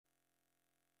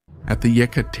At the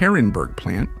Yekaterinburg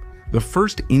plant, the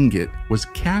first ingot was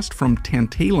cast from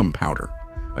tantalum powder,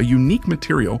 a unique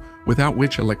material without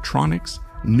which electronics,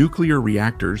 nuclear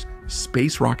reactors,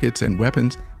 space rockets, and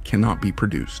weapons cannot be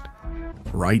produced.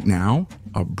 Right now,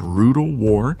 a brutal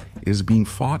war is being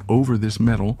fought over this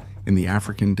metal in the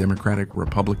African Democratic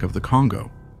Republic of the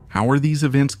Congo. How are these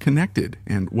events connected,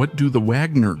 and what do the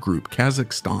Wagner Group,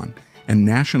 Kazakhstan, and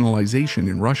nationalization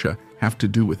in Russia have to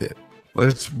do with it?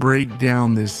 Let's break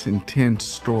down this intense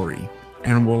story,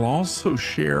 and we'll also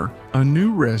share a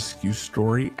new rescue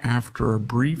story after a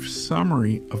brief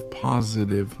summary of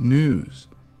positive news.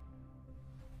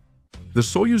 The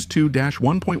Soyuz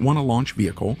 2-1.1, a launch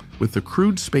vehicle with the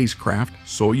crewed spacecraft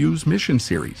Soyuz mission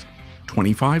series,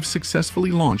 25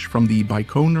 successfully launched from the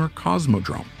Baikonur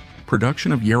Cosmodrome.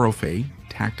 Production of Yerofei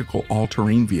tactical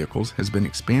all-terrain vehicles has been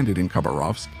expanded in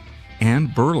Khabarovsk, and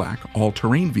Burlak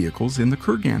all-terrain vehicles in the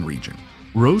Kurgan region.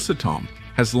 Rosatom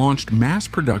has launched mass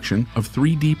production of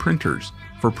 3D printers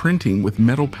for printing with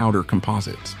metal powder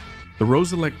composites. The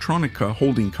Roselectronica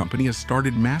holding company has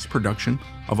started mass production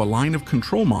of a line of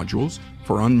control modules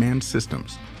for unmanned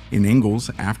systems. In Engels,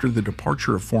 after the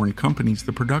departure of foreign companies,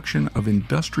 the production of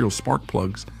industrial spark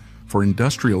plugs for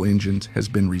industrial engines has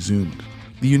been resumed.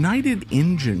 The United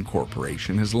Engine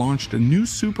Corporation has launched a new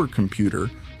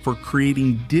supercomputer for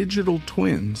creating digital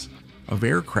twins of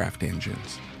aircraft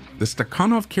engines. The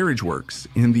Stakhanov Carriage Works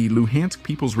in the Luhansk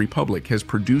People's Republic has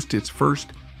produced its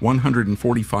first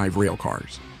 145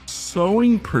 railcars.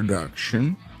 Sewing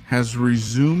production has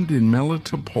resumed in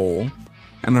Melitopol,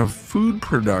 and a food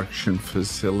production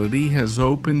facility has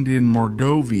opened in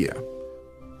Mordovia.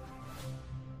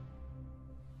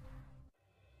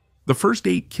 The first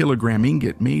 8-kilogram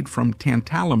ingot made from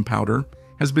tantalum powder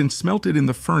has been smelted in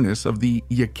the furnace of the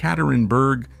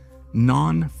Yekaterinburg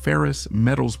non-ferrous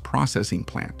metals processing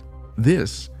plant.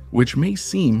 This, which may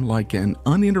seem like an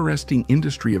uninteresting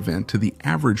industry event to the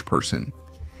average person,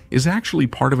 is actually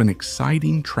part of an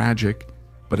exciting, tragic,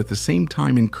 but at the same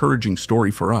time encouraging story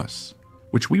for us,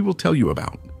 which we will tell you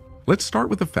about. Let's start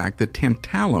with the fact that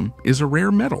tantalum is a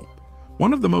rare metal,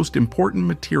 one of the most important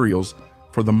materials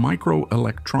for the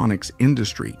microelectronics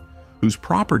industry, whose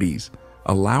properties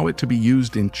allow it to be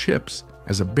used in chips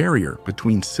as a barrier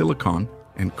between silicon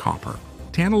and copper.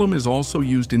 Tantalum is also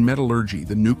used in metallurgy,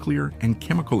 the nuclear and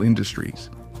chemical industries,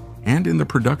 and in the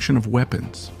production of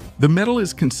weapons. The metal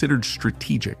is considered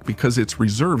strategic because its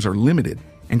reserves are limited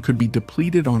and could be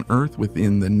depleted on Earth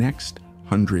within the next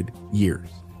 100 years.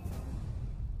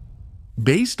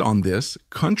 Based on this,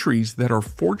 countries that are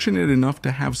fortunate enough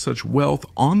to have such wealth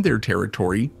on their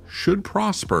territory should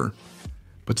prosper,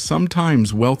 but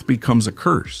sometimes wealth becomes a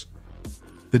curse.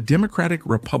 The Democratic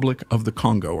Republic of the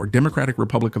Congo, or Democratic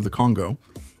Republic of the Congo,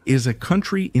 is a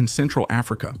country in Central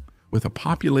Africa with a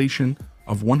population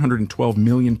of 112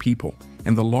 million people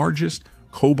and the largest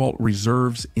cobalt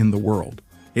reserves in the world.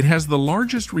 It has the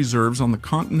largest reserves on the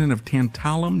continent of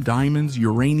tantalum, diamonds,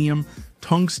 uranium,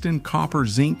 tungsten, copper,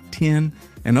 zinc, tin,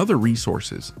 and other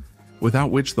resources,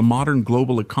 without which the modern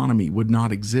global economy would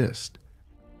not exist.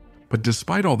 But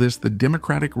despite all this, the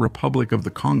Democratic Republic of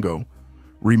the Congo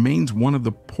remains one of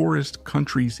the poorest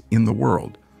countries in the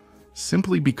world,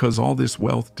 simply because all this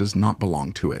wealth does not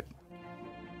belong to it.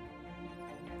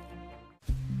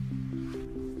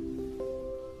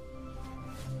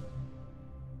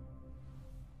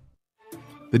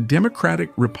 The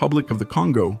Democratic Republic of the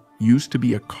Congo used to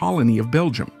be a colony of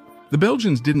Belgium. The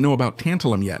Belgians didn't know about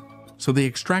tantalum yet, so they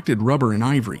extracted rubber and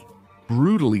ivory,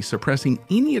 brutally suppressing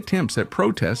any attempts at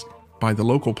protest by the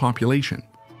local population.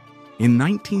 In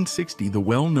 1960, the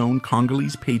well-known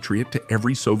Congolese patriot to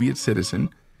every Soviet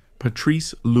citizen,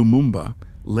 Patrice Lumumba,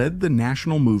 led the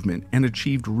national movement and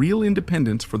achieved real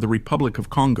independence for the Republic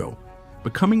of Congo,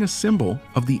 becoming a symbol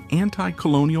of the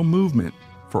anti-colonial movement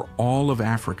for all of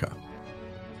Africa.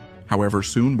 However,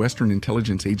 soon Western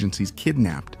intelligence agencies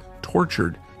kidnapped,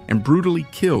 tortured, and brutally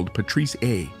killed Patrice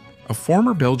A., a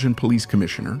former Belgian police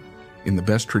commissioner, in the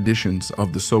best traditions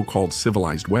of the so-called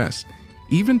civilized West,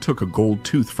 even took a gold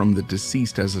tooth from the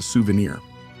deceased as a souvenir.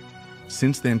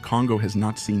 Since then, Congo has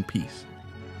not seen peace.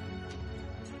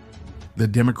 The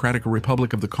Democratic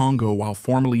Republic of the Congo, while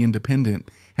formally independent,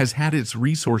 has had its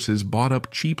resources bought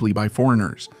up cheaply by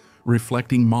foreigners,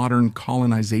 reflecting modern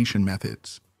colonization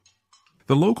methods.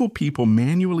 The local people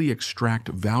manually extract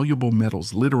valuable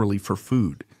metals literally for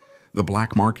food. The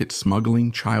black market,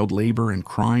 smuggling, child labor, and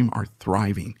crime are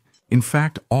thriving. In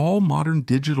fact, all modern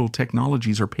digital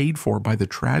technologies are paid for by the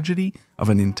tragedy of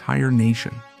an entire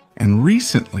nation. And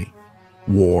recently,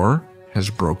 war has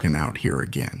broken out here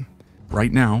again.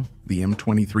 Right now, the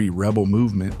M23 rebel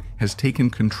movement has taken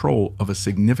control of a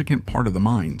significant part of the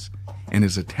mines and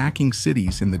is attacking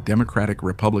cities in the Democratic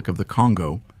Republic of the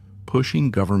Congo,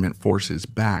 pushing government forces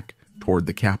back toward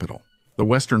the capital. The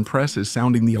Western press is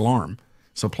sounding the alarm.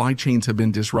 Supply chains have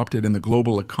been disrupted and the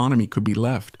global economy could be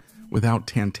left without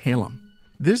tantalum.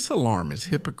 This alarm is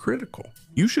hypocritical.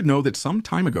 You should know that some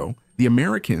time ago, the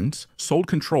Americans sold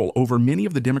control over many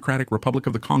of the Democratic Republic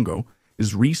of the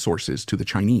Congo's resources to the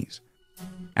Chinese.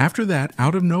 After that,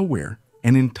 out of nowhere,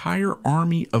 an entire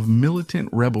army of militant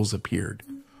rebels appeared,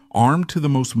 armed to the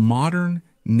most modern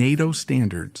NATO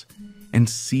standards, and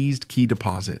seized key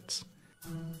deposits.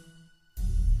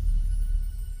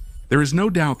 There is no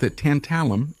doubt that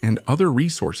tantalum and other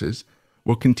resources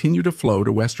will continue to flow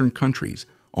to Western countries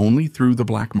only through the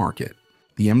black market.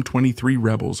 The M23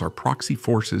 rebels are proxy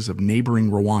forces of neighboring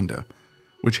Rwanda,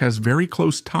 which has very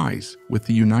close ties with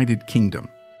the United Kingdom.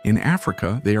 In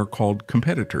Africa, they are called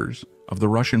competitors of the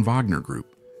Russian Wagner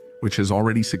Group, which has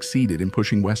already succeeded in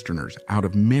pushing Westerners out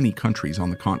of many countries on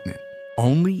the continent.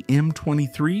 Only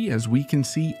M23, as we can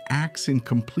see, acts in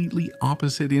completely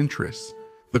opposite interests.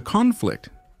 The conflict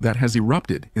that has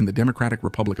erupted in the Democratic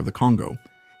Republic of the Congo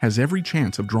has every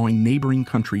chance of drawing neighboring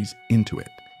countries into it.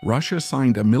 Russia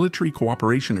signed a military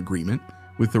cooperation agreement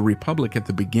with the Republic at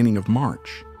the beginning of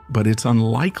March, but it's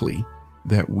unlikely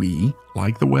that we,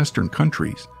 like the Western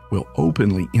countries, will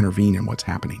openly intervene in what's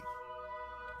happening.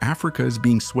 Africa is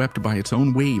being swept by its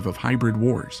own wave of hybrid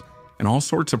wars, and all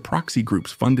sorts of proxy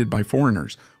groups funded by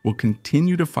foreigners will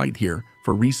continue to fight here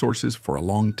for resources for a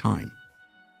long time.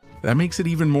 That makes it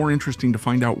even more interesting to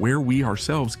find out where we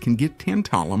ourselves can get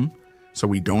tantalum so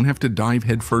we don't have to dive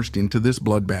headfirst into this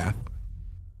bloodbath.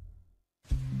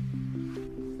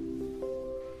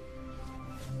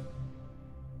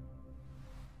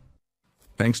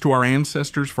 Thanks to our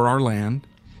ancestors for our land,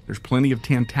 there's plenty of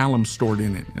tantalum stored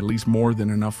in it, at least more than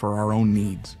enough for our own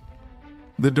needs.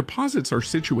 The deposits are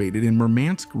situated in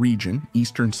Murmansk region,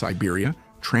 eastern Siberia,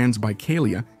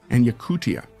 Transbaikalia, and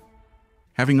Yakutia.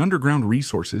 Having underground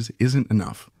resources isn't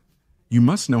enough. You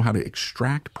must know how to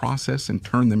extract, process, and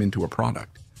turn them into a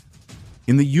product.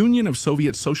 In the Union of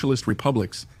Soviet Socialist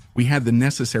Republics, we had the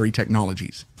necessary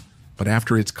technologies, but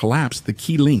after its collapse, the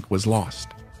key link was lost.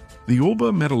 The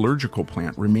Ulba metallurgical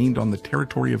plant remained on the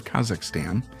territory of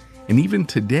Kazakhstan, and even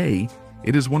today,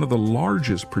 it is one of the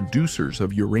largest producers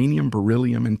of uranium,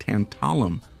 beryllium, and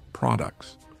tantalum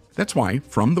products. That's why,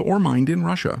 from the ore mined in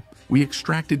Russia, we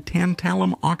extracted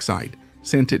tantalum oxide,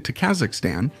 sent it to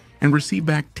Kazakhstan, and received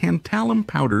back tantalum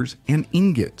powders and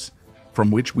ingots,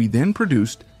 from which we then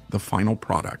produced the final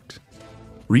product.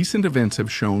 Recent events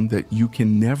have shown that you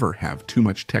can never have too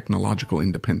much technological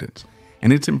independence,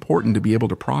 and it's important to be able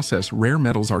to process rare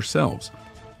metals ourselves.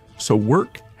 So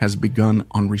work has begun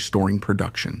on restoring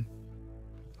production.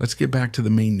 Let's get back to the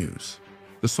main news.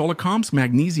 The Solikamsk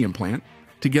magnesium plant,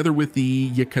 together with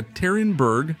the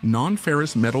Yekaterinburg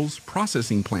non-ferrous metals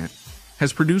processing plant,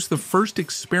 has produced the first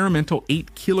experimental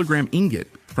 8-kilogram ingot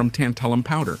from tantalum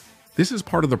powder. This is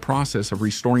part of the process of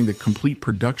restoring the complete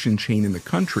production chain in the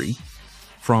country,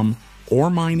 from ore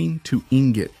mining to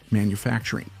ingot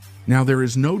manufacturing. Now, there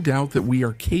is no doubt that we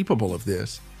are capable of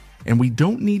this, and we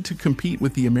don't need to compete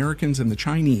with the Americans and the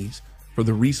Chinese for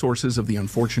the resources of the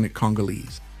unfortunate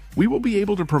Congolese. We will be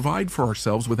able to provide for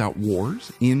ourselves without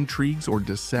wars, intrigues, or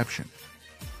deception.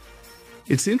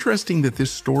 It's interesting that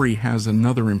this story has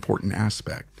another important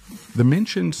aspect. The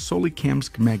mentioned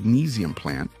Solikamsk magnesium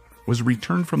plant was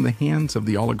returned from the hands of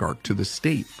the oligarch to the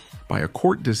state by a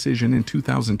court decision in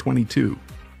 2022.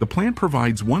 The plant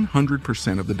provides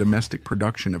 100% of the domestic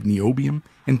production of niobium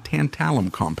and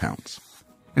tantalum compounds,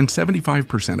 and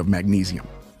 75% of magnesium.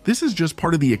 This is just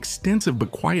part of the extensive but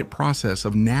quiet process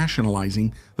of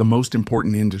nationalizing the most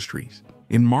important industries.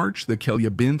 In March, the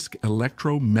Chelyabinsk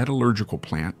electro-metallurgical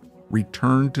plant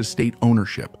returned to state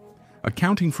ownership,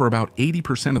 accounting for about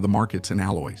 80% of the markets and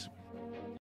alloys.